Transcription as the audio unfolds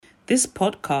This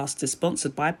podcast is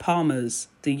sponsored by Palmer's,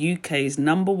 the UK's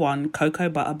 #1 cocoa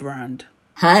butter brand.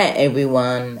 Hi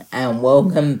everyone, and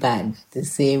welcome back to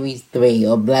Series 3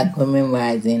 of Black Women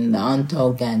Rising, the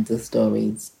Untold Cancer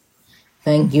Stories.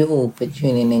 Thank you all for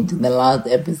tuning into the last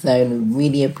episode. We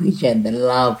really appreciate the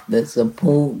love, the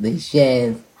support, the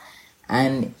shares,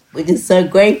 and we're just so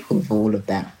grateful for all of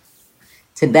that.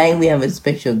 Today we have a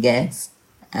special guest,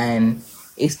 and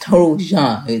it's Toral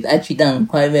Shah, who's actually done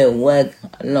quite a bit of work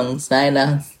alongside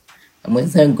us, and we're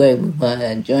so grateful for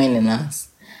her joining us.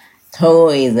 Toral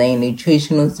is a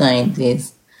nutritional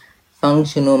scientist,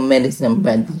 functional medicine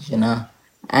practitioner,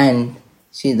 and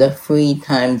she's a 3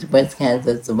 times breast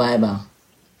cancer survivor.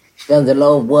 She does a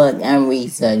lot of work and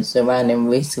research surrounding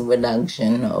risk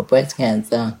reduction of breast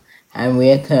cancer and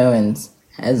reoccurrence,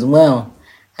 as well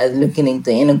as looking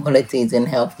into inequalities in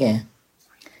healthcare.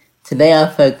 Today our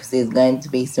focus is going to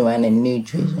be surrounding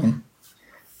nutrition.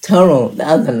 Toral,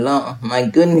 that was a lot. My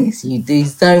goodness, you do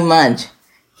so much.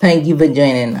 Thank you for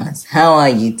joining us. How are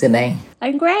you today?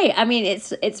 I'm great. I mean,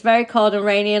 it's very cold and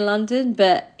rainy in London,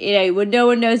 but, no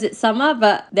one knows it's summer,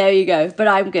 but there you go. But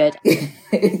I'm good.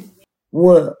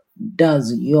 What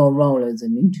does your role as a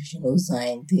nutritional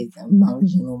scientist and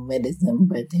functional medicine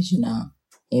practitioner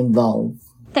involve?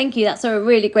 Thank you. That's a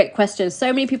really great question.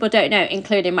 So many people don't know,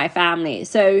 including my family.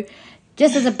 So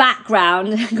just as a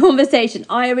background conversation,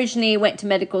 I originally went to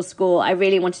medical school. I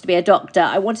really wanted to be a doctor.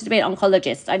 I wanted to be an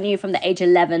oncologist. I knew from the age of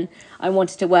 11 I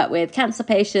wanted to work with cancer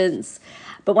patients.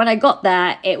 But when I got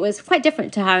there, it was quite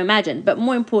different to how I imagined. But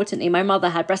more importantly, my mother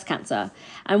had breast cancer.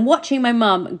 And watching my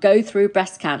mum go through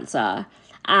breast cancer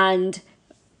and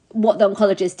what the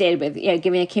oncologist did with,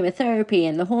 giving her chemotherapy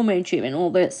and the hormone treatment, all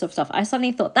that sort of stuff, I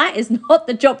suddenly thought, that is not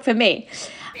the job for me.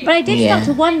 But I did start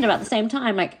to wonder at the same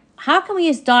time, how can we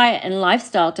use diet and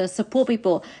lifestyle to support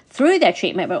people through their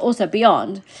treatment, but also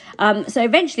beyond? So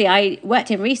eventually I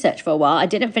worked in research for a while.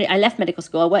 I left medical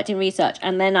school, I worked in research,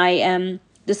 and then I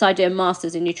decided to do a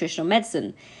master's in nutritional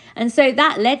medicine. And so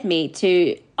that led me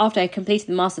to, after I completed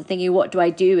the master's, thinking, what do I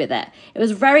do with it? It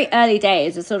was very early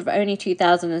days. It was sort of only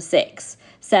 2006,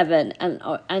 2007,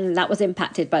 and that was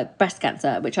impacted by breast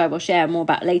cancer, which I will share more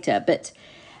about later. But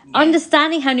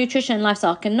understanding how nutrition and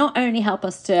lifestyle can not only help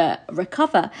us to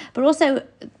recover, but also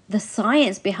the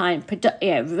science behind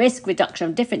risk reduction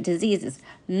of different diseases,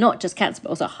 not just cancer, but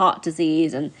also heart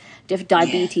disease and different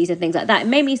diabetes and things like that. It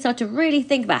made me start to really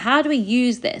think about, how do we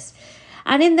use this?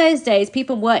 And in those days,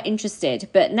 people weren't interested,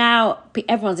 but now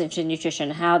everyone's interested in nutrition,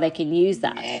 how they can use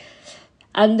that.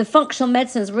 And the functional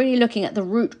medicine is really looking at the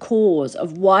root cause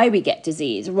of why we get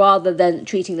disease rather than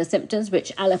treating the symptoms,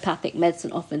 which allopathic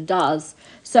medicine often does.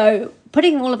 So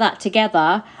putting all of that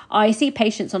together, I see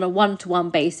patients on a one-to-one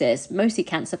basis, mostly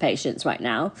cancer patients right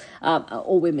now,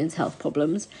 or women's health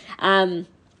problems. I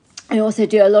also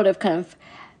do a lot of kind of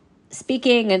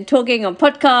speaking and talking on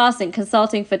podcasts and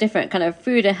consulting for different kind of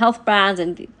food and health brands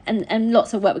and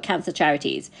lots of work with cancer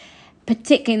charities,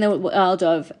 particularly in the world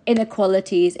of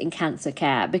inequalities in cancer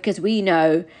care, because we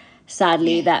know,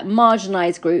 sadly, that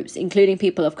marginalized groups, including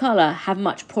people of color, have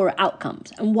much poorer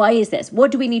outcomes. And why is this?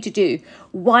 What do we need to do?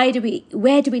 Where do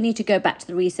we need to go back to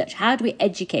the research? How do we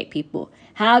educate people?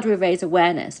 How do we raise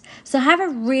awareness? So I have a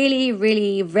really,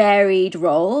 really varied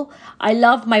role. I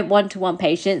love my one-to-one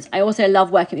patients. I also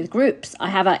love working with groups. I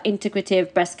have an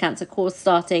integrative breast cancer course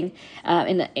starting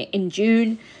in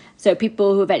June. So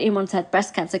people who have anyone's had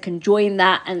breast cancer can join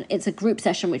that, and it's a group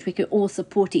session which we can all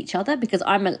support each other because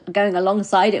I'm going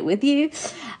alongside it with you,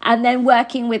 and then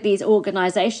working with these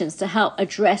organizations to help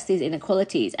address these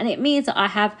inequalities. And it means that I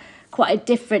have quite a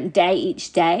different day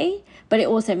each day, but it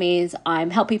also means I'm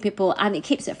helping people and it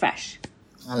keeps it fresh.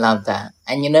 I love that.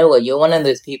 And you know what? You're one of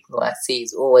those people who I see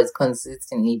is always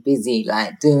consistently busy,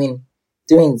 like doing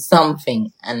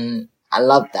something. And I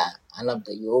love that. I love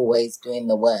that you're always doing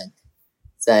the work.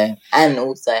 So, and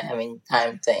also having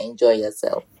time to enjoy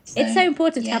yourself. It's so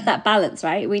important to have that balance,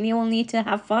 right? We all need to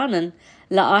have fun and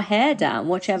let our hair down,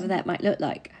 whichever that might look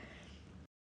like.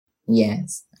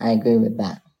 Yes, I agree with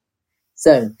that.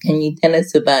 So, can you tell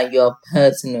us about your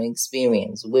personal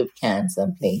experience with cancer,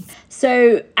 please?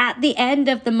 So, at the end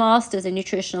of the Masters in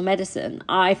Nutritional Medicine,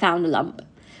 I found a lump.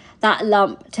 That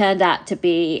lump turned out to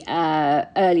be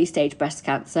early stage breast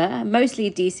cancer, mostly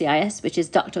DCIS, which is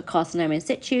ductal carcinoma in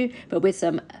situ, but with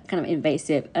some kind of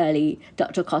invasive early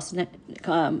ductal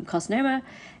carcinoma,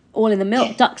 all in the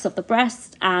milk ducts of the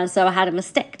breast. And so I had a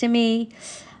mastectomy.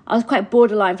 I was quite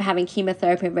borderline for having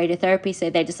chemotherapy and radiotherapy, so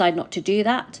they decided not to do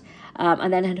that.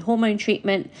 And then had hormone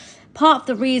treatment. Part of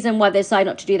the reason why they decide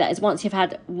not to do that is once you've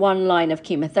had one line of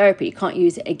chemotherapy, you can't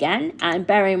use it again. And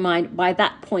bear in mind, by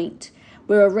that point,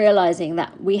 we were realizing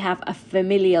that we have a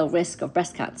familial risk of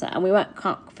breast cancer, and we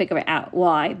can't figure it out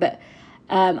why. But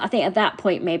I think at that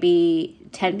point, maybe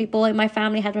 10 people in my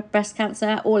family had breast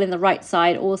cancer, all in the right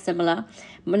side, all similar.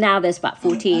 But now there's about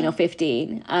 14 or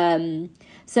 15.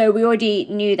 So we already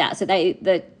knew that. So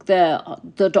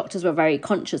the doctors were very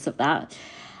conscious of that.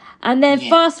 And then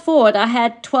fast forward, I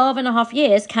had 12 and a half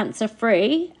years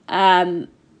cancer-free.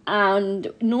 And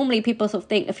normally people sort of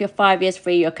think if you're 5 years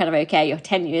free, you're kind of okay. You're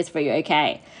 10 years free, you're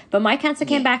okay. But my cancer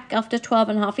came back after 12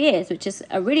 and a half years, which is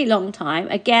a really long time.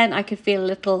 Again, I could feel a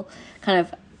little kind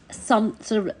of some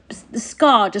sort of, the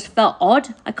scar just felt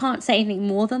odd. I can't say anything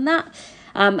more than that.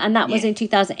 And that was in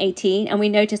 2018. And we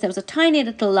noticed there was a tiny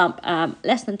little lump,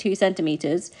 less than 2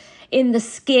 centimeters, in the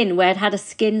skin where it had a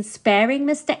skin sparing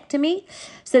mastectomy.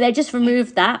 So they just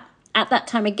removed that. At that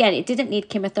time, again, it didn't need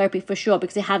chemotherapy for sure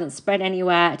because it hadn't spread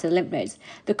anywhere to the lymph nodes.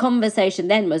 The conversation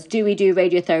then was, do we do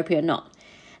radiotherapy or not?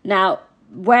 Now,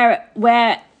 where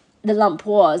the lump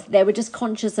was, they were just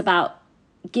conscious about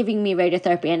giving me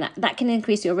radiotherapy, and that can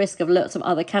increase your risk of lots of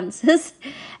other cancers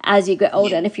as you get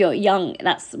older. And if you're young,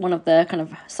 that's one of the kind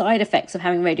of side effects of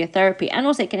having radiotherapy. And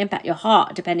also it can impact your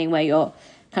heart depending where your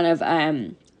kind of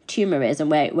tumor is and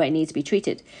where it needs to be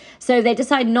treated. So they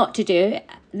decided not to do it.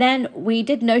 Then we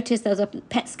did notice there was a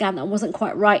PET scan that wasn't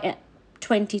quite right at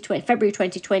February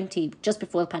 2020, just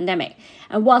before the pandemic.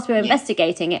 And whilst we were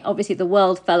investigating it, obviously the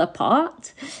world fell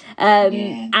apart,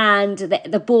 and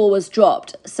the ball was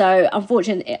dropped. So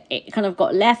unfortunately, it kind of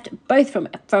got left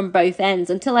from both ends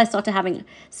until I started having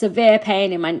severe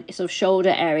pain in my sort of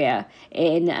shoulder area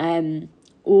in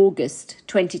August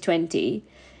 2020.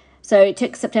 So it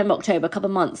took September, October, a couple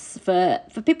of months for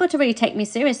people to really take me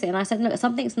seriously. And I said, look,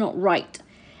 something's not right.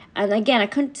 And again, I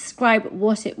couldn't describe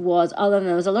what it was other than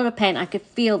there was a lot of pain. I could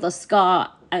feel the scar.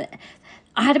 I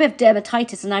had a bit of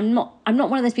dermatitis, and I'm not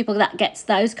one of those people that gets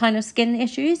those kind of skin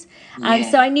issues. And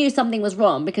so I knew something was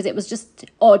wrong because it was just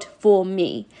odd for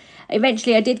me.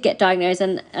 Eventually, I did get diagnosed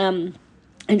and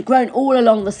grown all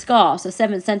along the scar, so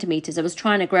 7 centimeters. I was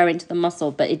trying to grow into the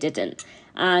muscle, but it didn't.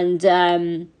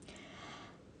 And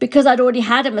because I'd already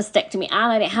had a mastectomy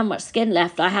and I didn't have much skin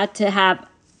left, I had to have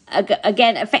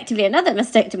again, effectively another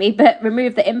mastectomy, but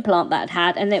remove the implant that I'd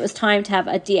had. And it was time to have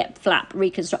a DIEP flap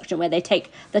reconstruction where they take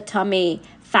the tummy,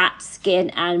 fat,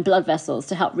 skin, and blood vessels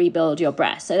to help rebuild your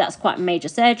breast. So that's quite a major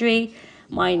surgery.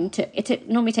 It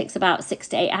normally takes about 6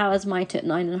 to 8 hours. Mine took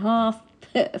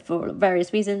 9.5 for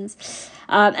various reasons.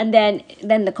 And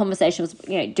then the conversation was,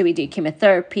 do we do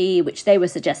chemotherapy, which they were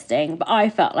suggesting, but I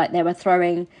felt like they were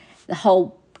throwing the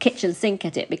whole kitchen sink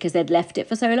at it because they'd left it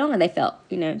for so long and they felt,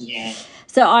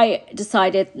 So I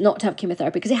decided not to have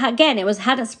chemotherapy because it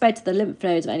hadn't spread to the lymph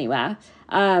nodes anywhere,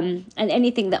 and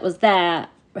anything that was there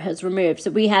was removed. So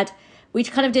we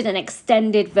kind of did an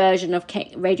extended version of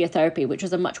radiotherapy, which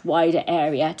was a much wider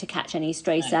area to catch any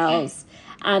stray cells.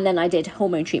 And then I did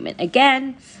hormone treatment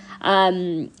again,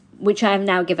 which I have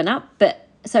now given up. But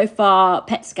so far,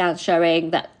 PET scans showing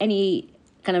that any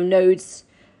kind of nodes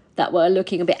that were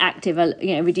looking a bit active are,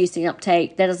 reducing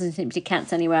uptake. There doesn't seem to be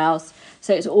cancer anywhere else.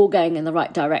 So it's all going in the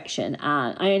right direction.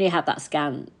 And I only had that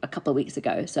scan a couple of weeks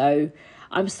ago. So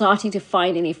I'm starting to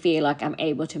finally feel like I'm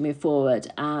able to move forward.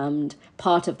 And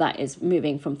part of that is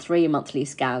moving from 3 monthly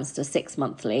scans to 6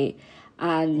 monthly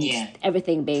and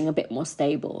everything being a bit more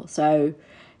stable. So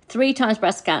 3 times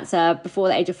breast cancer before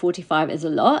the age of 45 is a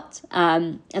lot.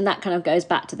 And that kind of goes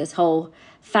back to this whole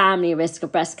family risk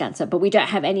of breast cancer, but we don't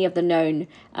have any of the known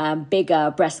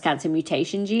bigger breast cancer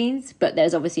mutation genes, but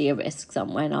there's obviously a risk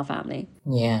somewhere in our family.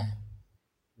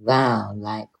 Wow,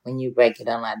 like when you break it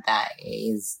down like that,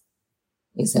 it's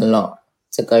a lot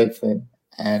to go through.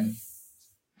 And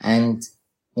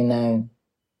you've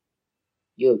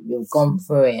gone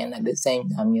through it, and at the same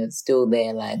time you're still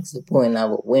there like supporting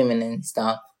other women and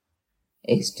stuff.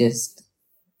 It's just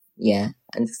I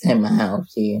understand my hat off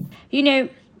to you.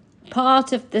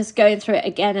 Part of this going through it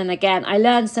again and again, I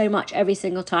learn so much every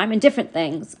single time in different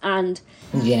things. And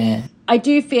I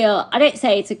do feel, I don't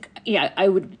say it's I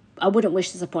wouldn't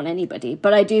wish this upon anybody,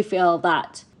 but I do feel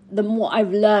that the more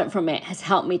I've learned from it has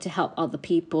helped me to help other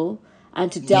people and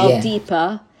to delve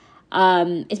deeper.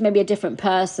 It's maybe a different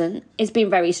person. It's been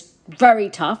very, very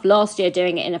tough. Last year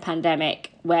doing it in a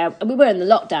pandemic where we were in the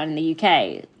lockdown in the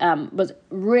UK was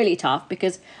really tough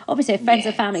because obviously friends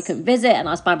and family couldn't visit and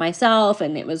I was by myself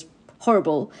and it was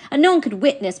horrible. And no one could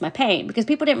witness my pain because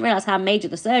people didn't realize how major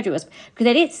the surgery was because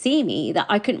they didn't see me that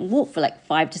I couldn't walk for like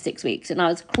 5 to 6 weeks and I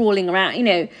was crawling around,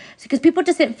 because people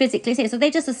just didn't physically see it. So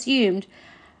they just assumed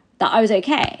that I was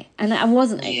okay and that I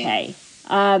wasn't okay.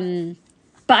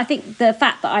 But I think the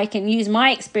fact that I can use my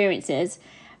experiences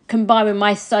combined with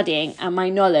my studying and my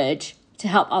knowledge to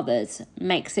help others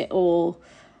makes it all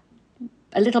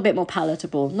a little bit more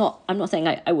palatable. I'm not saying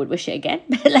I would wish it again,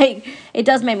 but like it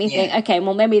does make me think, okay,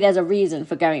 well maybe there's a reason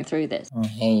for going through this. I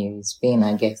hear you. It's been,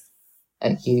 I guess,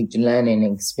 a huge learning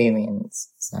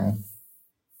experience. So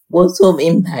what sort of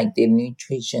impact did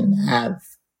nutrition have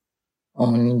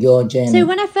on your journey? So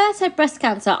when I first had breast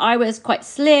cancer, I was quite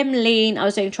slim, lean. I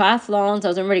was doing triathlons. I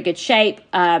was in really good shape.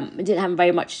 I didn't have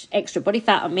very much extra body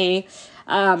fat on me.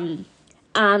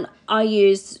 And I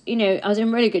used, I was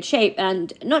in really good shape,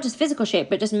 and not just physical shape,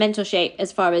 but just mental shape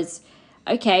as far as,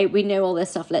 okay, we know all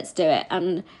this stuff, let's do it.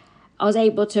 And I was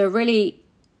able to really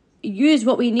use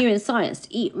what we knew in science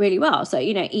to eat really well. So,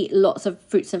 eat lots of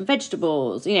fruits and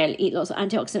vegetables, eat lots of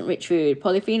antioxidant rich food,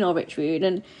 polyphenol rich food.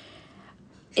 And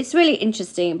it's really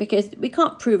interesting because we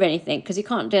can't prove anything because you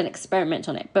can't do an experiment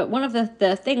on it. But one of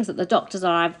the things that the doctors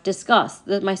and I've discussed,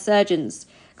 that my surgeons,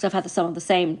 because I've had some of the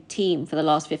same team for the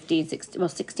last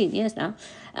 16 years now,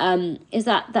 is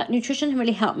that nutrition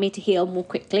really helped me to heal more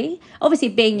quickly. Obviously,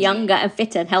 being younger and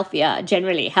fitter and healthier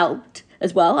generally helped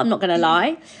as well, I'm not going to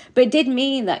lie. But it did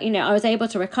mean that, I was able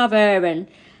to recover and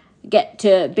get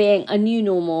to being a new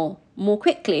normal more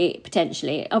quickly,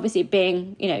 potentially. Obviously,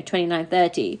 being, 29,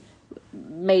 30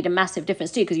 made a massive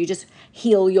difference too, because you just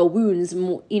heal your wounds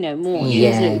more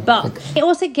easily. But it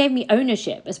also gave me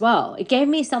ownership as well. It gave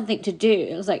me something to do.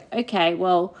 It was like, okay,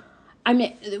 well, I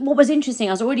mean, what was interesting,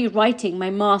 I was already writing my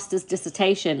master's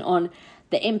dissertation on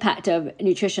the impact of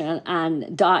nutrition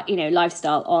and diet,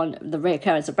 lifestyle on the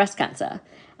reoccurrence of breast cancer.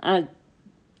 So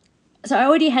I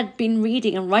already had been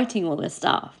reading and writing all this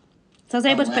stuff. So I was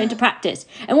able to put into practice.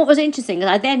 And what was interesting is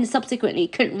I then subsequently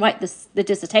couldn't write the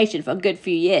dissertation for a good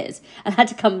few years and had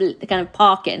to kind of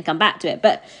park it and come back to it.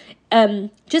 But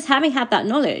just having had that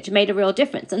knowledge made a real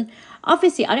difference. And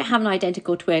obviously, I don't have an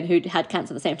identical twin who had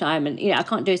cancer at the same time, and I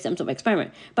can't do some sort of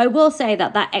experiment. But I will say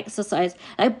that exercise,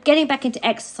 like getting back into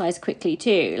exercise quickly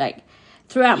too, like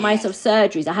throughout my sort of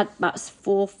surgeries, I had about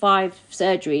 4 or 5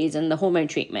 surgeries and the hormone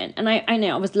treatment. And I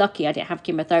know I was lucky I didn't have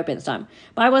chemotherapy at the time.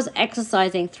 But I was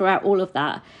exercising throughout all of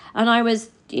that. And I was,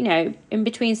 in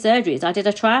between surgeries, I did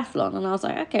a triathlon. And I was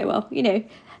like, okay, well,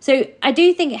 So I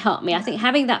do think it helped me. I think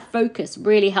having that focus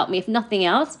really helped me, if nothing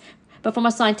else. But from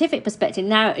a scientific perspective,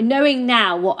 now knowing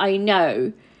now what I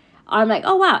know, I'm like,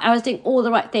 oh, wow, I was doing all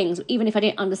the right things, even if I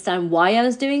didn't understand why I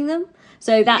was doing them.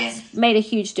 So that's made a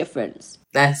huge difference.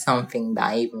 That's something that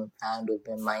I even found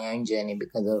within my own journey,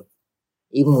 because of,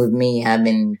 even with me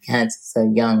having cancer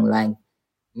so young, like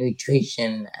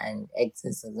nutrition and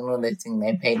exercise and all those things,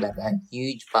 they played like a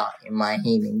huge part in my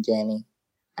healing journey.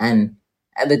 And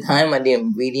at the time, I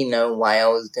didn't really know why I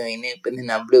was doing it, but then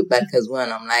I look back as well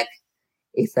and I'm like,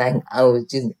 it's like I was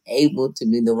just able to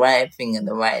do the right thing at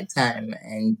the right time,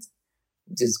 and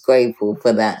just grateful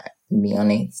for that, to be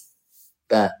honest.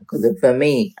 But because for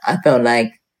me, I felt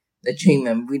like the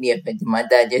treatment really affected my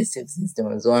digestive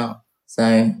system as well. So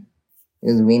it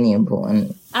was really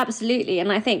important. Absolutely. And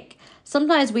I think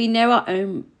sometimes we know our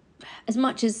own, as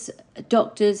much as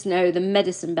doctors know the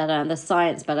medicine better and the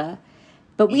science better,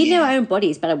 but we know our own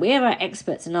bodies better. We are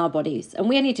experts in our bodies, and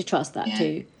we need to trust that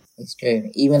too. It's true.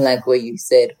 Even like what you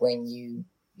said, when you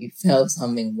felt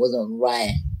something wasn't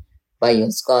right by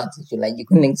your scar tissue, like you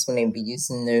couldn't explain it, but you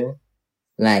just knew,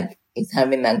 like, it's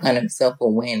having that kind of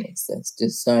self-awareness that's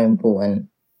just so important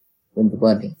with the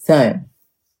body. So,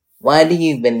 why do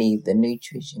you believe that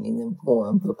nutrition is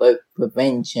important for both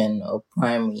prevention of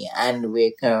primary and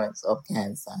recurrence of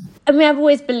cancer? I mean, I've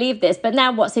always believed this, but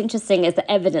now what's interesting is the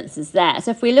evidence is there.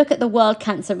 So if we look at the World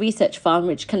Cancer Research Fund,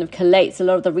 which kind of collates a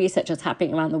lot of the research that's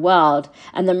happening around the world,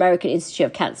 and the American Institute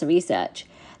of Cancer Research,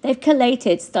 they've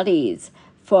collated studies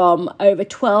from over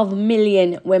 12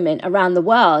 million women around the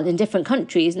world in different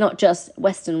countries, not just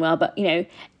Western world, but,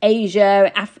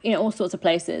 Asia, all sorts of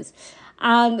places.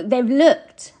 And they've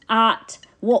looked at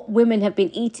what women have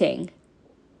been eating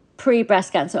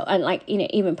pre-breast cancer and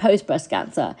even post-breast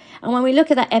cancer. And when we look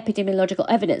at that epidemiological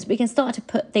evidence, we can start to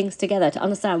put things together to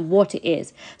understand what it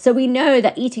is. So we know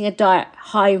that eating a diet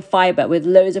high in fiber with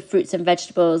loads of fruits and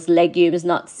vegetables, legumes,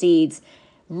 nuts, seeds,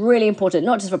 really important,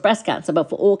 not just for breast cancer, but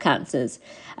for all cancers.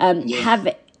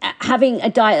 Having a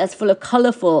diet that's full of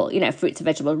colourful, fruits and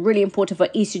vegetables, really important for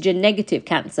estrogen-negative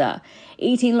cancer.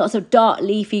 Eating lots of dark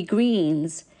leafy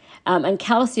greens and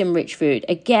calcium-rich food,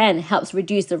 again, helps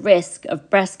reduce the risk of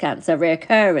breast cancer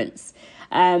reoccurrence.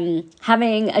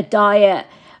 Having a diet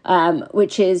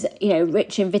which is,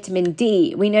 rich in vitamin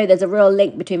D. We know there's a real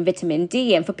link between vitamin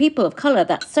D, and for people of colour,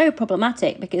 that's so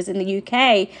problematic because in the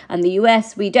UK and the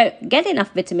US, we don't get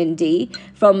enough vitamin D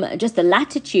from just the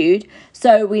latitude,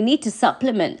 so we need to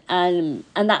supplement, and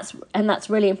that's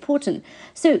really important.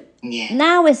 So Yeah.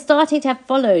 Now we're starting to have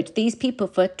followed these people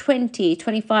for 20,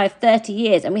 25, 30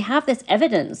 years, and we have this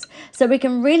evidence. So we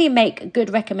can really make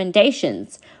good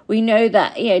recommendations. We know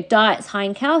that, diets high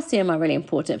in calcium are really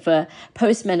important for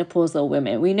postmenopausal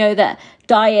women. We know that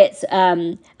diets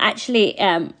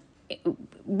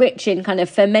rich in kind of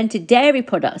fermented dairy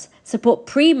products support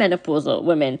premenopausal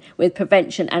women with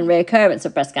prevention and reoccurrence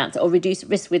of breast cancer or reduced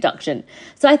risk reduction.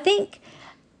 So I think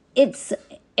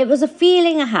it was a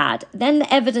feeling I had. Then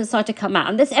the evidence started to come out,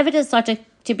 and this evidence started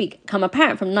to become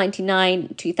apparent from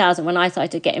 99, 2000, when I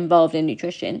started to get involved in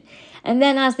nutrition. And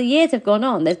then as the years have gone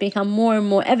on, there's become more and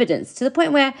more evidence, to the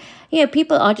point where,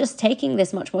 people are just taking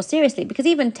this much more seriously. Because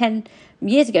even 10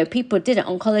 years ago, people didn't,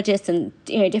 oncologists and,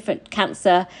 different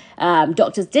cancer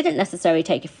doctors didn't necessarily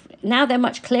take it. Now they're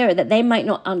much clearer that they might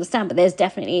not understand, but there's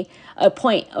definitely a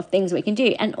point of things we can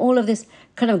do. And all of this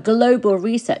kind of global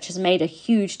research has made a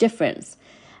huge difference.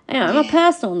 On a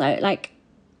personal note, like,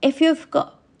 if you've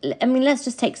got, let's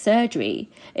just take surgery.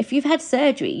 If you've had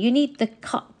surgery, you need the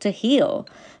cut to heal.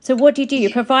 So what do? You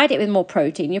provide it with more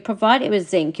protein, you provide it with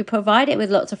zinc, you provide it with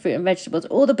lots of fruit and vegetables,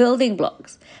 all the building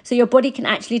blocks, so your body can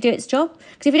actually do its job.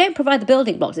 Because if you don't provide the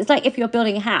building blocks, it's like if you're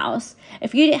building a house,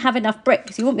 if you didn't have enough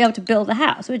bricks, you wouldn't be able to build the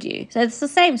house, would you? So it's the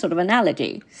same sort of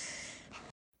analogy.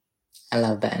 I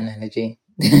love that analogy.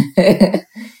 It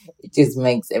just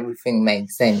makes everything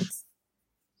make sense.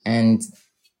 And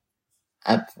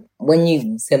when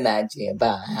you said that, actually,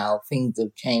 about how things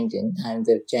have changed and times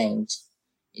have changed,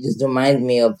 it just reminds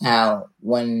me of how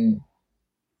when,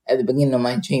 at the beginning of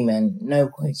my treatment, no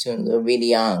questions were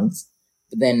really asked.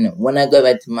 But then when I go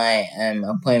back to my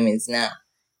appointments now,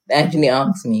 they actually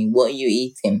ask me, what are you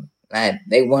eating? Like,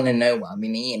 they want to know what I've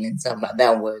been eating and stuff like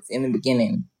that. Whereas in the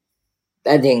beginning,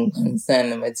 that didn't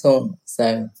concern them at all.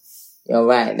 So you're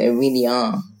right, they really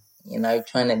are,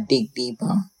 trying to dig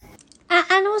deeper.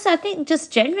 And also, I think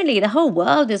just generally, the whole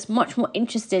world is much more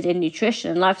interested in nutrition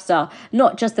and lifestyle,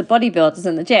 not just the bodybuilders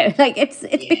in the gym. Like, it's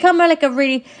become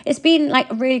it's been like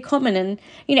really common. And,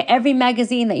 every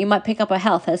magazine that you might pick up of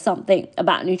health has something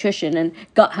about nutrition and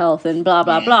gut health and blah,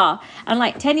 blah, blah. And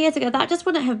like 10 years ago, that just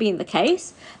wouldn't have been the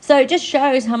case. So it just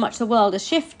shows how much the world has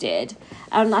shifted.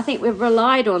 And I think we've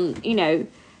relied on,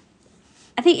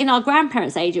 I think in our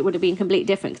grandparents' age, it would have been completely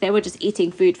different. They were just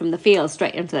eating food from the field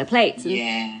straight into their plates.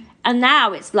 And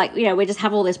now it's like, we just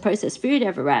have all this processed food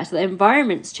everywhere. So the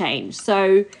environment's changed.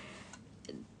 So,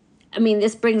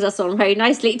 this brings us on very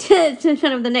nicely to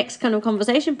kind of the next kind of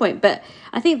conversation point. But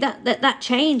I think that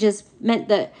change has meant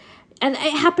that, and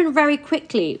it happened very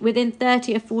quickly within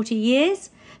 30 or 40 years.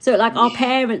 So like our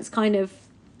parents' kind of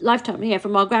lifetime,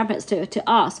 from our grandparents to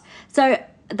us. So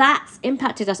that's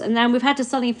impacted us. And then we've had to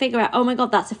suddenly figure out, oh my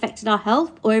God, that's affected our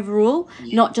health overall,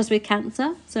 not just with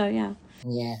cancer. So, yeah.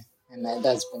 Yeah. And that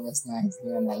does bring us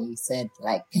nicely. And like you said,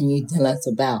 can you tell us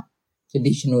about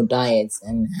traditional diets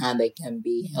and how they can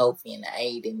be healthy and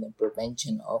aid in the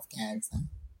prevention of cancer?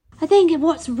 I think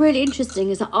what's really interesting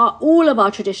is that all of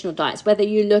our traditional diets, whether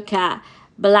you look at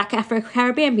Black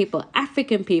Afro-Caribbean people,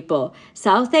 African people,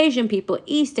 South Asian people,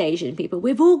 East Asian people,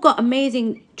 we've all got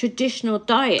amazing traditional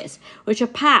diets which are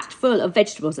packed full of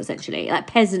vegetables, essentially, like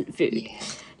peasant food.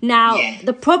 Now,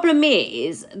 the problem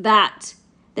is that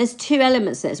there's two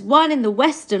elements to this. One, in the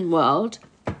Western world,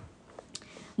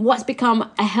 what's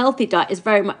become a healthy diet is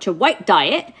very much a white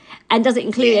diet and doesn't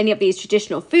include any of these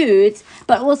traditional foods.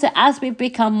 But also, as we've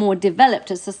become more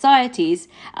developed as societies,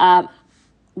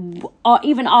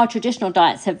 even our traditional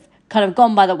diets have kind of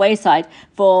gone by the wayside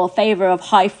for favour of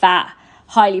high-fat,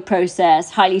 highly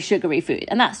processed, highly sugary food.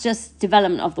 And that's just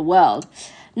development of the world.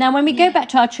 Now, when we go back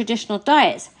to our traditional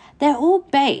diets, they're all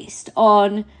based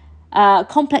on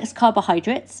complex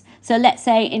carbohydrates. So let's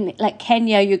say in like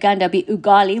Kenya, Uganda, be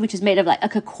ugali, which is made of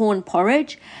like a corn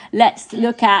porridge. Let's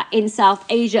look at in South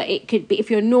Asia, it could be, if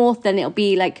you're north, then it'll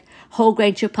be like whole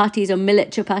grain chapatis or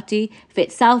millet chapati. If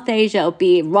it's South Asia, it'll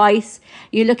be rice.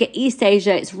 You look at East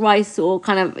Asia, it's rice or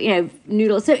kind of,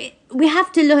 noodles. So we have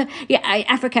to look at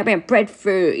Africa,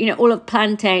 breadfruit, all of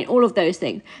plantain, all of those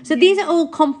things. So these are all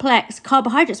complex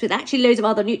carbohydrates with actually loads of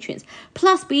other nutrients.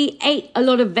 Plus we ate a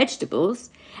lot of vegetables.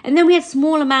 And then we had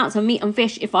small amounts of meat and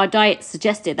fish if our diet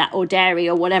suggested that, or dairy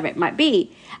or whatever it might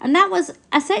be. And that was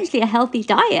essentially a healthy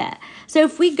diet. So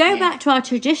if we go back to our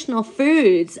traditional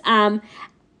foods, there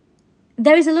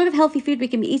is a lot of healthy food we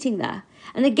can be eating there.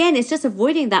 And again, it's just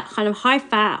avoiding that kind of high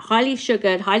fat, highly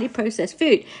sugared, highly processed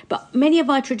food. But many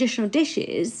of our traditional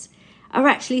dishes are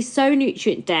actually so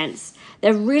nutrient dense.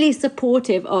 They're really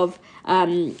supportive of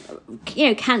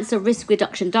cancer risk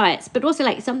reduction diets, but also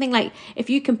like something like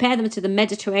if you compare them to the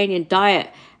Mediterranean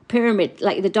diet pyramid,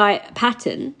 like the diet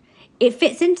pattern, it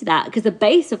fits into that because the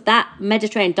base of that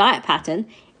Mediterranean diet pattern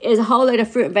is a whole load of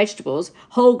fruit and vegetables,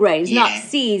 whole grains, nuts,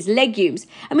 seeds, legumes.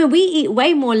 I mean, we eat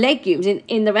way more legumes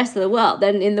in the rest of the world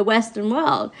than in the Western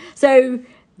world. So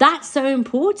that's so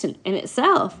important in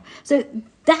itself. So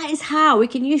that is how we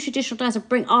can use traditional diets to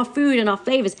bring our food and our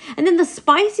flavors. And then the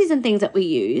spices and things that we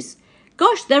use,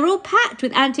 gosh, they're all packed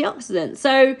with antioxidants.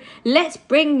 So let's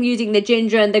bring using the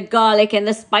ginger and the garlic and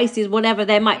the spices, whatever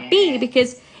there might be,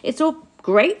 because it's all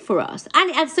great for us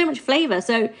and it adds so much flavor.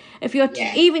 So if you're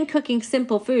even cooking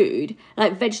simple food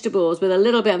like vegetables with a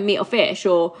little bit of meat or fish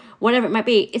or whatever it might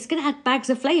be, it's going to add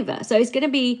bags of flavor. So it's going to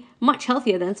be much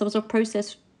healthier than some sort of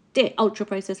processed, ultra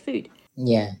processed food.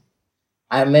 Yeah,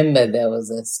 I remember there was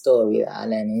a story that I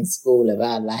learned in school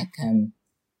about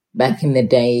back in the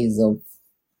days of,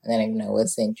 I don't even know what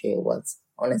century it was,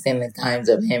 I want to say in the times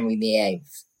of Henry VIII.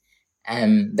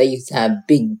 They used to have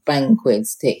big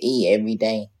banquets to eat every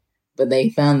day. But they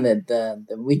found that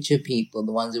the richer people,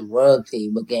 the ones with royalty,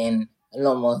 were getting a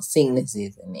lot more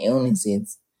sicknesses and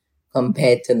illnesses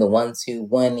compared to the ones who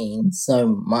weren't eating so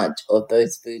much of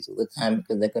those foods all the time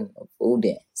because they couldn't afford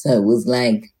it. So it was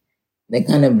like they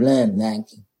kind of learned that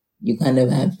you kind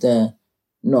of have to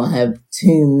not have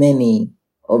too many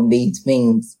of these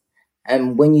things.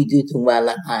 And when you do talk about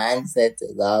like our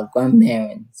ancestors, our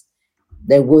grandparents,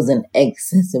 there wasn't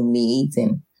excessively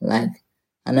eating. Like,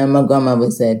 I know my grandmother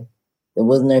said, there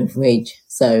was no fridge,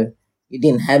 so you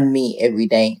didn't have meat every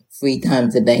day, 3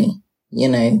 times a day,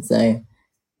 so,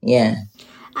 yeah,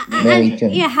 very true.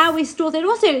 Yeah, how we store it.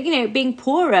 Also, being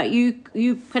poorer, you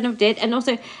kind of did, and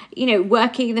also,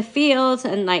 working in the fields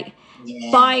and, like,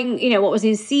 buying, what was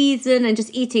in season and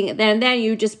just eating it there and then.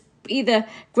 You just either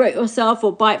grow it yourself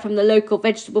or buy it from the local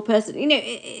vegetable person.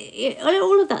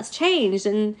 All of that's changed,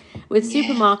 and with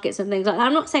supermarkets and things like that.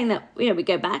 I'm not saying that, we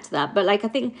go back to that, but, like, I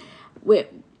think we're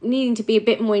needing to be a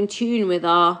bit more in tune with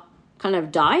our kind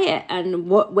of diet and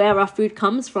where our food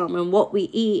comes from and what we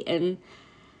eat, and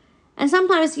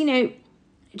sometimes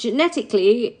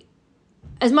genetically,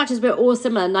 as much as we're all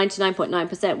similar,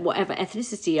 99.9% whatever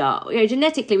ethnicity you are,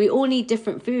 genetically we all need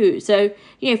different food. So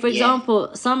for example,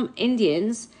 some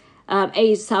Indians,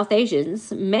 South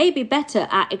Asians may be better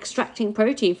at extracting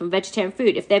protein from vegetarian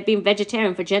food if they've been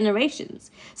vegetarian for generations.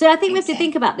 So I think we have to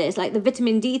think about this, like the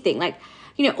vitamin D thing. Like,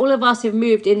 all of us who've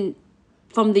moved in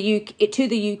from the UK to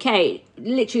the UK,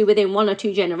 literally within 1 or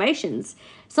 2 generations,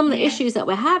 some of the issues that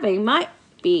we're having might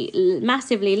be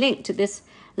massively linked to this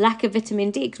lack of vitamin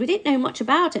D, because we didn't know much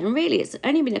about it. And really, it's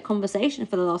only been a conversation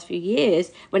for the last few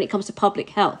years when it comes to public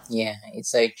health. Yeah, it's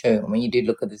so true. When you do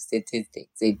look at the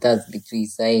statistics, it does literally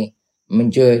say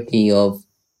majority of,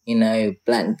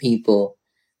 Black people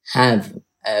have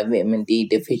a vitamin D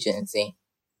deficiency.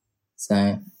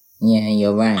 So, yeah,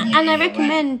 you're right. And I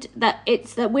recommend that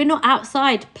it's that we're not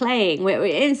outside playing, we're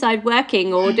inside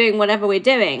working or doing whatever we're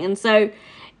doing. And so,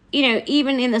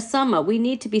 even in the summer, we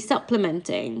need to be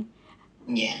supplementing.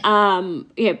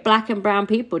 Black and brown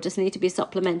people just need to be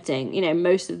supplementing,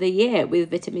 most of the year with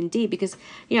vitamin D, because,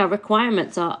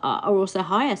 requirements are also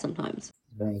higher sometimes.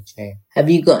 Very true. Have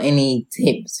you got any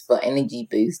tips for energy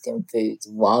boosting foods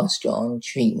whilst you're on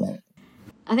treatment?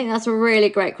 I think that's a really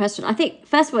great question. I think,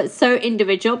 first of all, it's so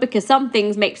individual, because some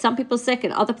things make some people sick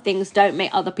and other things don't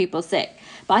make other people sick.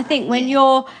 But I think when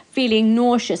you're feeling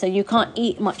nauseous and you can't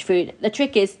eat much food, the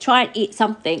trick is try and eat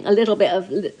something, a little bit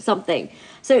of something.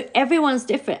 So everyone's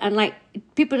different, and like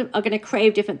people are going to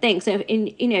crave different things. So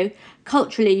in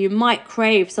culturally, you might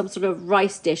crave some sort of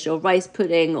rice dish or rice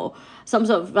pudding or some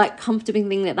sort of like comforting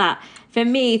thing like that. For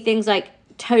me, things like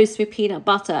toast with peanut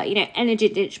butter, energy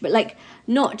dish, but like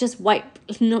not just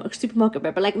not supermarket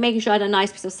bread, but like making sure I had a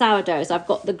nice piece of sourdough, so I've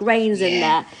got the grains in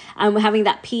there, and we're having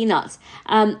that peanuts.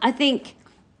 I think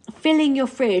filling your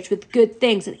fridge with good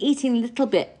things and eating a little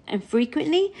bit and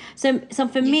frequently. So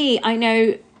for me, I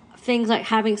know things like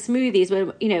having smoothies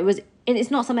where and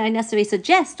it's not something I necessarily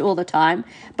suggest all the time,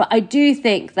 but I do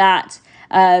think that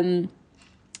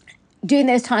during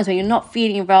those times when you're not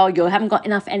feeling well, you haven't got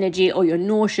enough energy, or you're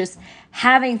nauseous,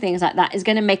 having things like that is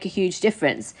going to make a huge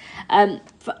difference.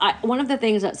 One of the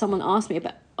things that someone asked me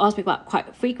about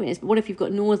quite frequently is, what if you've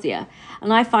got nausea?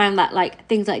 And I find that like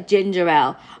things like ginger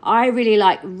ale, I really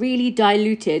like really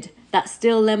diluted that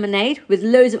still lemonade with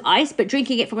loads of ice, but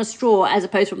drinking it from a straw as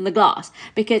opposed from the glass,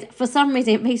 because for some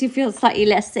reason it makes you feel slightly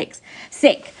less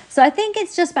sick. So I think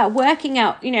it's just about working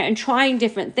out, and trying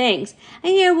different things.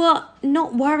 And you know what?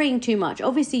 Not worrying too much.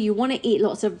 Obviously, you want to eat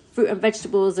lots of fruit and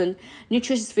vegetables and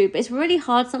nutritious food, but it's really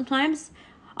hard sometimes.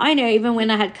 I know even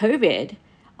when I had COVID,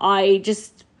 I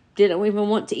just didn't even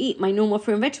want to eat my normal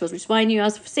fruit and vegetables, which is why I knew I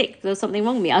was sick. There was something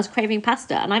wrong with me. I was craving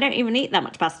pasta, and I don't even eat that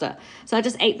much pasta. So I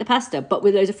just ate the pasta, but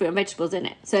with loads of fruit and vegetables in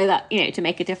it, so that, to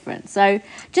make a difference. So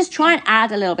just try and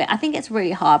add a little bit. I think it's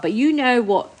really hard, but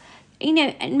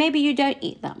and maybe you don't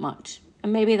eat that much,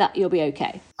 and maybe that you'll be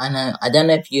okay. I know. I don't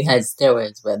know if you had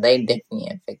steroids, but they definitely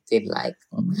affected like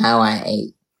how I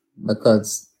ate,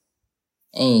 because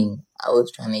I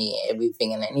was trying to eat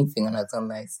everything and anything when I was on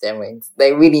those steroids.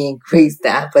 They really increased the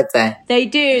appetite. They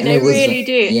do. They really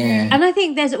do. Yeah. And I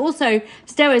think there's also,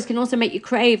 steroids can also make you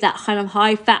crave that kind of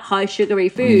high fat, high sugary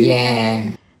food.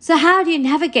 Yeah. So how do you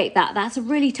navigate that? That's a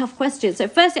really tough question. So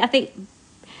firstly, I think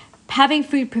having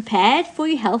food prepared for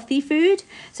you, healthy food.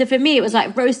 So for me, it was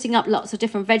like roasting up lots of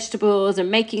different vegetables and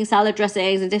making salad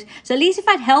dressings. So at least if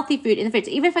I had healthy food in the fridge,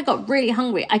 even if I got really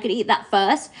hungry, I could eat that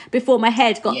first before my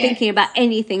head got thinking about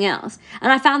anything else.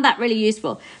 And I found that really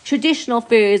useful. Traditional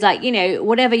foods, like,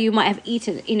 whatever you might have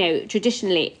eaten,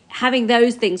 traditionally, having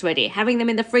those things ready, having them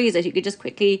in the freezer so you could just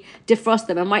quickly defrost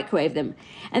them and microwave them.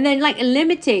 And then like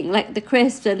limiting like the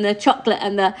crisps and the chocolate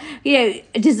and the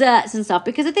desserts and stuff,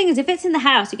 because the thing is, if it's in the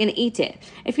house, you're going to eat it.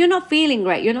 If you're not feeling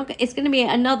great, it's going to be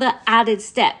another added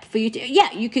step for you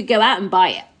to, you could go out and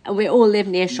buy it, and we all live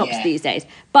near shops these days,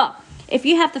 but if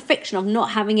you have the friction of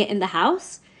not having it in the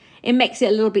house, it makes it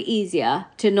a little bit easier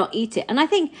to not eat it. And I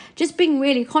think just being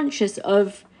really conscious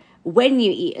of when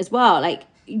you eat as well, like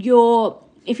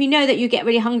if you know that you get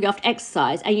really hungry after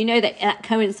exercise, and you know that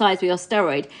coincides with your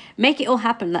steroid, make it all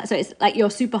happen. So it's like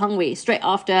you're super hungry straight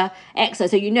after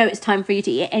exercise, so you know it's time for you to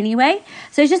eat anyway.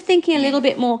 So just thinking a little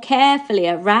bit more carefully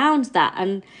around that,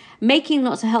 and making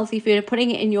lots of healthy food and putting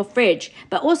it in your fridge,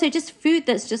 but also just food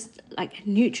that's just like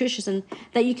nutritious and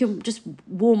that you can just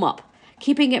warm up.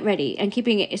 Keeping it ready and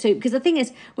keeping it so, because the thing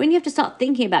is, when you have to start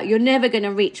thinking about, you're never going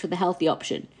to reach for the healthy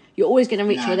option. You're always going to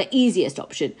reach for the easiest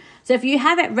option. So if you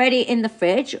have it ready in the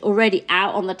fridge, already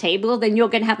out on the table, then you're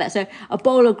going to have that. So a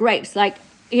bowl of grapes, like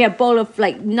a bowl of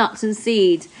like nuts and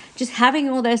seeds, just having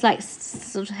all those like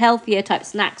sort of healthier type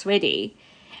snacks ready.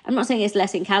 I'm not saying it's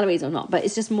less in calories or not, but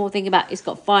it's just more thinking about, it's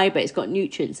got fiber, it's got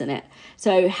nutrients in it.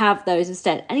 So have those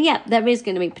instead. And there is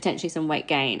going to be potentially some weight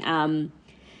gain. And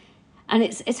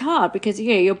it's hard because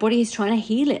your body is trying to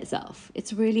heal itself.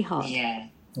 It's really hard.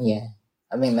 Yeah.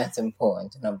 I think that's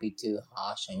important, to not be too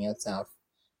harsh on yourself.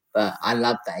 But I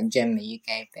love that gem that you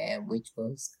gave there, which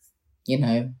was,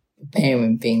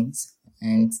 preparing things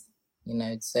and,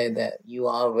 so that you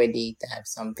are ready to have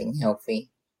something healthy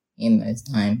in those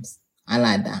times. I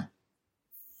like that.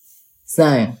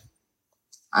 So,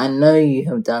 I know you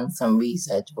have done some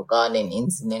research regarding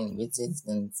insulin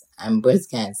resistance and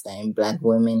breast cancer in Black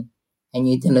women. Can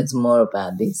you tell us more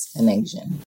about this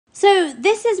connection? So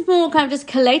this is more kind of just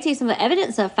collating some of the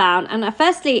evidence I've found. And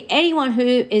firstly, anyone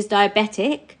who is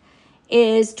diabetic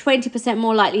is 20%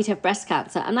 more likely to have breast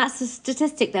cancer. And that's a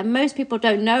statistic that most people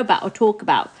don't know about or talk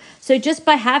about. So just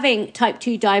by having type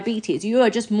 2 diabetes, you are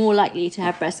just more likely to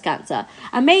have breast cancer.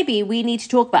 And maybe we need to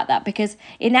talk about that, because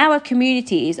in our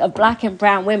communities of Black and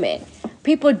brown women,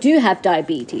 people do have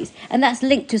diabetes, and that's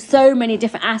linked to so many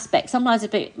different aspects. Sometimes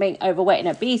it's being overweight and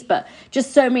obese, but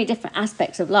just so many different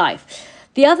aspects of life.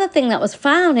 The other thing that was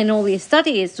found in all these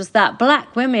studies was that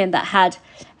Black women that had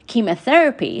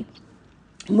chemotherapy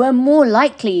were more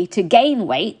likely to gain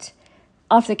weight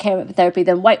after chemotherapy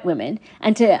than white women,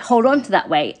 and to hold on to that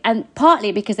weight, and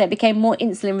partly because they became more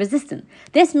insulin resistant.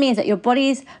 This means that your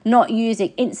body's not using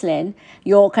insulin,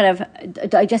 your kind of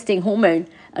digesting hormone,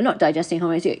 not digesting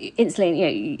hormones,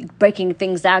 insulin, breaking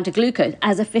things down to glucose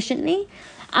as efficiently.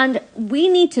 And we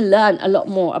need to learn a lot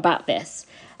more about this.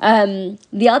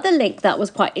 The other link that was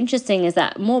quite interesting is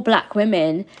that more Black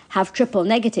women have triple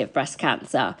negative breast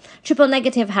cancer. Triple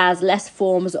negative has less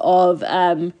forms of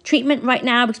treatment right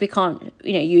now, because we can't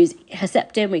use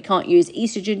Herceptin, we can't use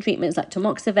estrogen treatments like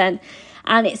tamoxifen,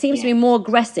 and it seems to be more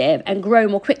aggressive and grow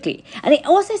more quickly. And it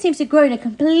also seems to grow in a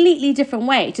completely different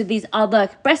way to these other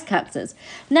breast cancers.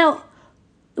 Now,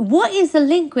 what is the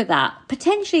link with that?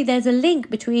 Potentially there's a link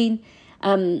between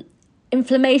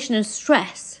inflammation and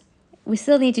stress. We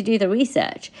still need to do the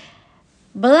research.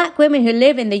 Black women who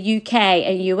live in the UK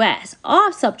and US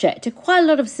are subject to quite a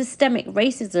lot of systemic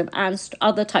racism and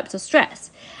other types of stress.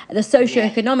 The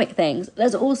socioeconomic things,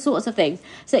 there's all sorts of things.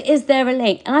 So is there a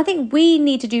link? And I think we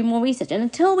need to do more research. And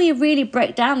until we really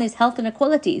break down these health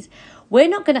inequalities, we're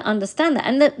not going to understand that.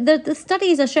 And the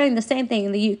studies are showing the same thing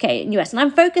in the UK and US. And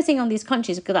I'm focusing on these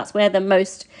countries because that's where the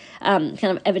most kind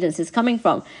of evidence is coming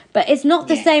from. But it's not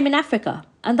the same in Africa.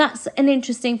 And that's an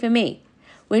interesting for me.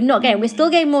 we're still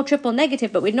getting more triple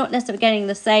negative, but we're not necessarily getting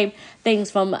the same things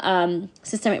from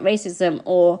systemic racism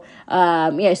or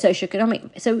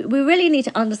socioeconomic. So we really need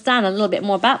to understand a little bit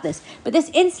more about this. But this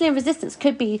insulin resistance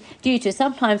could be due to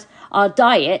sometimes our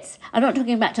diets. I'm not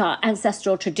talking about our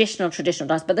ancestral traditional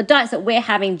diets, but the diets that we're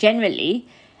having generally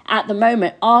at the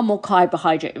moment are more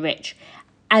carbohydrate rich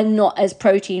and not as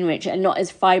protein rich and not as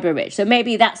fiber rich. So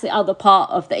maybe that's the other part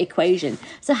of the equation.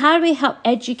 So how do we help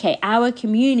educate our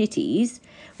communities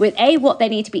with A, what they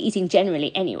need to be eating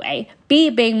generally anyway, B,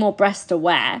 being more breast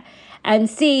aware, and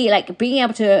C, like being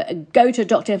able to go to a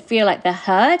doctor and feel like they're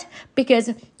heard?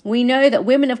 Because we know that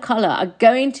women of color are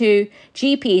going to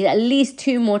GPs at least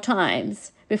 2 more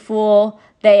times before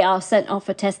they are sent off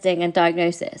for testing and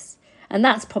diagnosis. And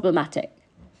that's problematic.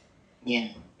 Yeah,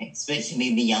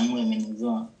 especially the young women as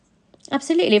well.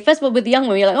 Absolutely. First of all, with the young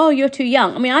women, you're like, oh, you're too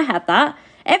young. I mean, I had that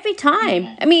every time.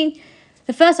 Yeah. I mean,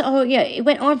 the first, it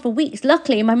went on for weeks.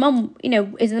 Luckily, my mum,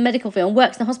 is in the medical field,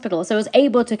 works in the hospital, so I was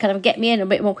able to kind of get me in a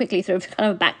bit more quickly through kind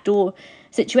of a backdoor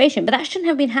situation. But that shouldn't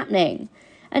have been happening.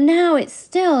 And now it's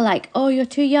still like, oh, you're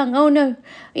too young. Oh, no.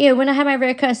 When I had my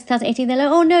rare curse in 2018, they're like,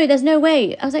 oh, no, there's no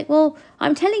way. I was like, well,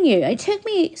 I'm telling you, it took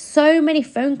me so many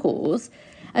phone calls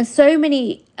and so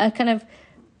many kind of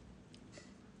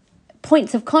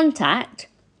points of contact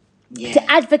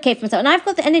to advocate for myself. And I've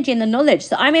got the energy and the knowledge,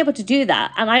 so I'm able to do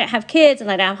that. And I have kids and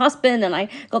I have a husband and I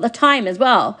got the time as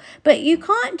well. But you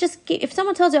can't just if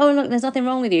someone tells you, oh, look, there's nothing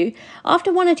wrong with you,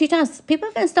 after 1 or 2 times, people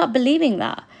are going to start believing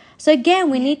that. So again,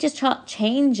 we need to start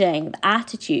changing the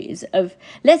attitudes of,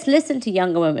 let's listen to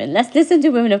younger women. Let's listen to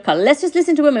women of color. Let's just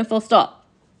listen to women full stop.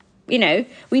 We know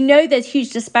there's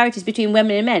huge disparities between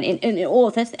women and men in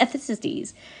all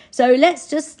ethnicities. So let's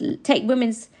just take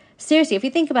women's seriously. If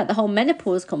you think about the whole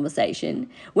menopause conversation,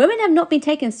 women have not been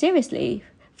taken seriously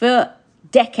for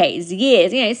decades,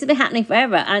 years. This has been happening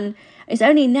forever. And it's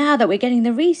only now that we're getting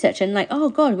the research and like, oh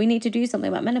God, we need to do something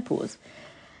about menopause.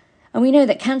 And we know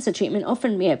that cancer treatment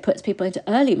often puts people into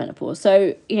early menopause.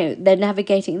 So, they're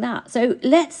navigating that. So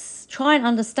let's try and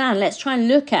understand. Let's try and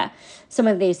look at some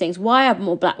of these things. Why are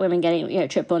more black women getting,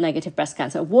 triple negative breast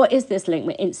cancer? What is this link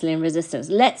with insulin resistance?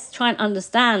 Let's try and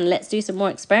understand. Let's do some more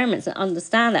experiments and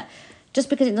understand that just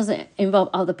because it doesn't involve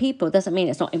other people doesn't mean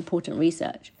it's not important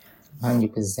research.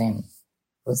 100%.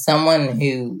 For someone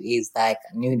who is like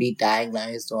newly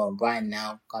diagnosed or right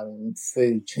now going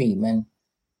through treatment,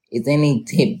 is there any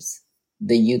tips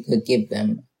that you could give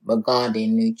them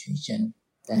regarding nutrition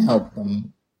to help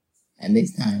them at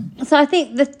this time? So I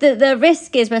think the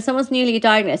risk is when someone's newly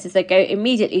diagnosed is they go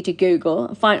immediately to Google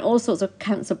and find all sorts of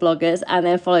cancer bloggers and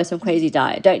then follow some crazy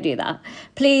diet. Don't do that.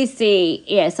 Please see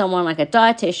someone like a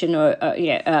dietitian or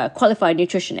a qualified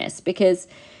nutritionist, because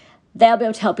they'll be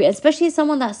able to help you, especially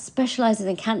someone that specializes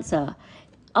in cancer.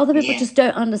 Other people just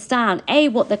don't understand, A,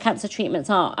 what the cancer treatments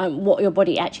are and what your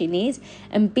body actually needs,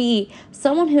 and B,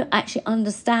 someone who actually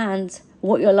understands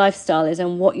what your lifestyle is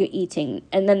and what you're eating,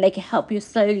 and then they can help you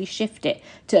slowly shift it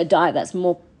to a diet that's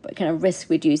more kind of risk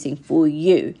reducing for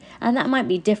you. And that might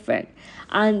be different.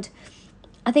 And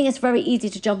I think it's very easy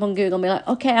to jump on Google and be like,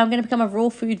 okay, I'm going to become a raw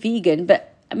food vegan,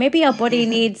 but maybe our body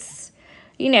needs...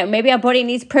 maybe our body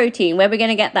needs protein. Where are we going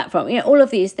to get that from? All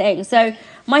of these things. So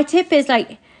my tip is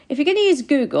like, if you're going to use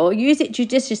Google, use it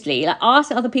judiciously. Like ask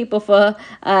other people for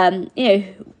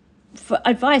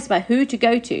advice about who to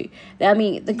go to. I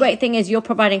mean, the great thing is you're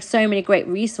providing so many great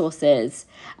resources,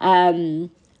 and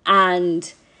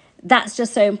that's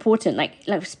just so important.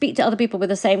 Like speak to other people with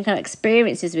the same kind of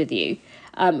experiences with you.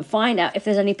 Find out if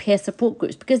there's any peer support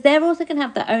groups, because they're also going to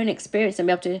have their own experience and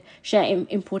be able to share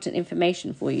important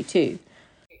information for you too.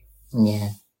 Yeah,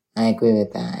 I agree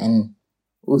with that. And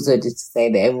also just to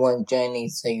say that everyone's journey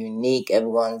is so unique.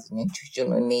 Everyone's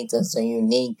nutritional needs are so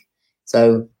unique.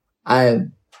 So I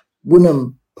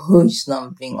wouldn't push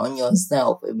something on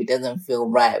yourself if it doesn't feel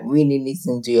right. Really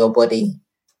listen to your body.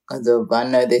 Because I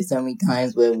know there's so many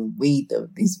times where we read that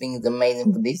this thing is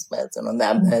amazing for this person or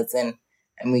that person,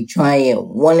 and we try it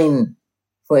wanting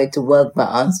for it to work for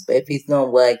us, but if it's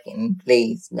not working,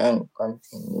 please don't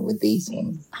continue with these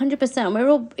things. 100%. We're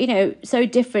all, so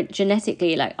different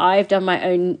genetically. Like I've done my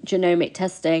own genomic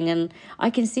testing and I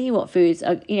can see what foods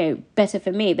are, better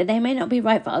for me, but they may not be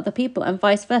right for other people, and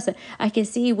vice versa. I can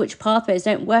see which pathways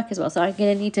don't work as well. So I'm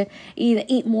going to need to either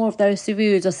eat more of those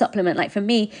foods or supplement. Like for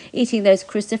me, eating those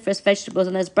cruciferous vegetables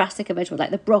and those brassica vegetables,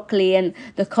 like the broccoli and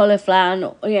the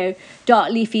cauliflower, and,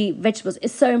 dark leafy vegetables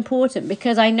is so important,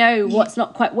 because I know what's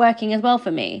not quite working as well for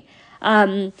me.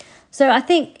 So I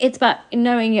think it's about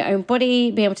knowing your own body,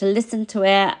 being able to listen to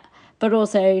it, but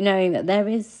also knowing that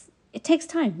it takes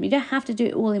time. You don't have to do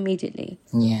it all immediately.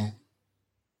 Yeah,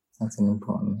 that's an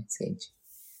important message.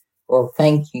 Well,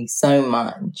 thank you so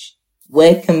much.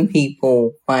 Where can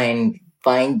people find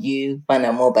you, find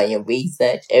out more about your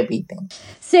research, everything?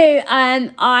 So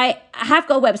I have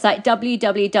got a website,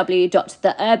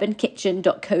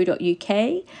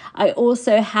 www.theurbankitchen.co.uk. I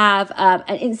also have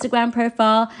an Instagram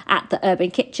profile at The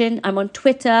Urban Kitchen. I'm on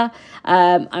Twitter.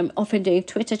 I'm often doing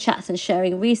Twitter chats and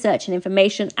sharing research and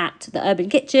information at The Urban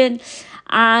Kitchen.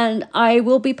 And I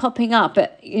will be popping up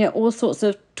at all sorts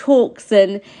of talks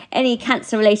and any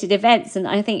cancer related events. And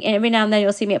I think every now and then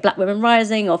you'll see me at Black Women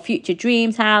Rising or Future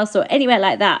Dreams House or anywhere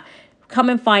like that. Come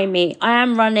and find me. I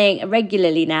am running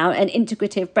regularly now an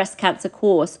integrative breast cancer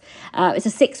course. It's a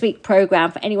 6-week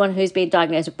program for anyone who's been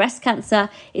diagnosed with breast cancer.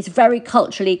 It's very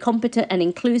culturally competent and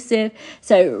inclusive,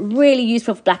 so really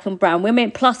useful for Black and brown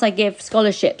women. Plus I give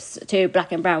scholarships to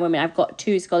Black and brown women. I've got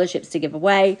 2 scholarships to give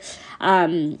away.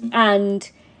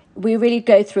 And we really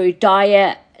go through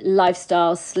diet,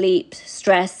 lifestyle, sleep,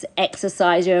 stress,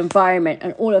 exercise, your environment,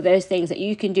 and all of those things that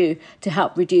you can do to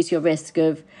help reduce your risk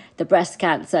of the breast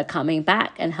cancer coming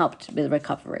back and help with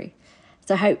recovery.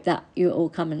 So I hope that you all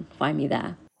come and find me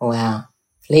there. Wow.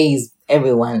 Please,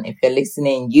 everyone, if you're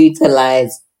listening,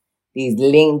 utilize these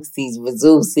links, these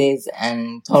resources.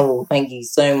 And Toral, thank you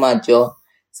so much. You're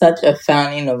such a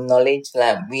fountain of knowledge.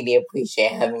 Really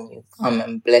appreciate having you come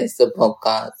and bless the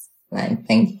podcast.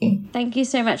 Thank you. Thank you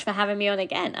so much for having me on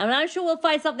again. And I'm sure we'll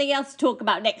find something else to talk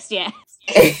about next year.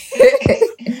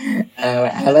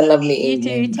 Have a lovely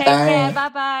evening. You too. Take care.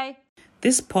 Bye-bye.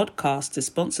 This podcast is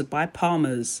sponsored by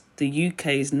Palmer's, the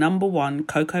UK's #1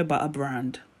 cocoa butter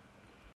brand.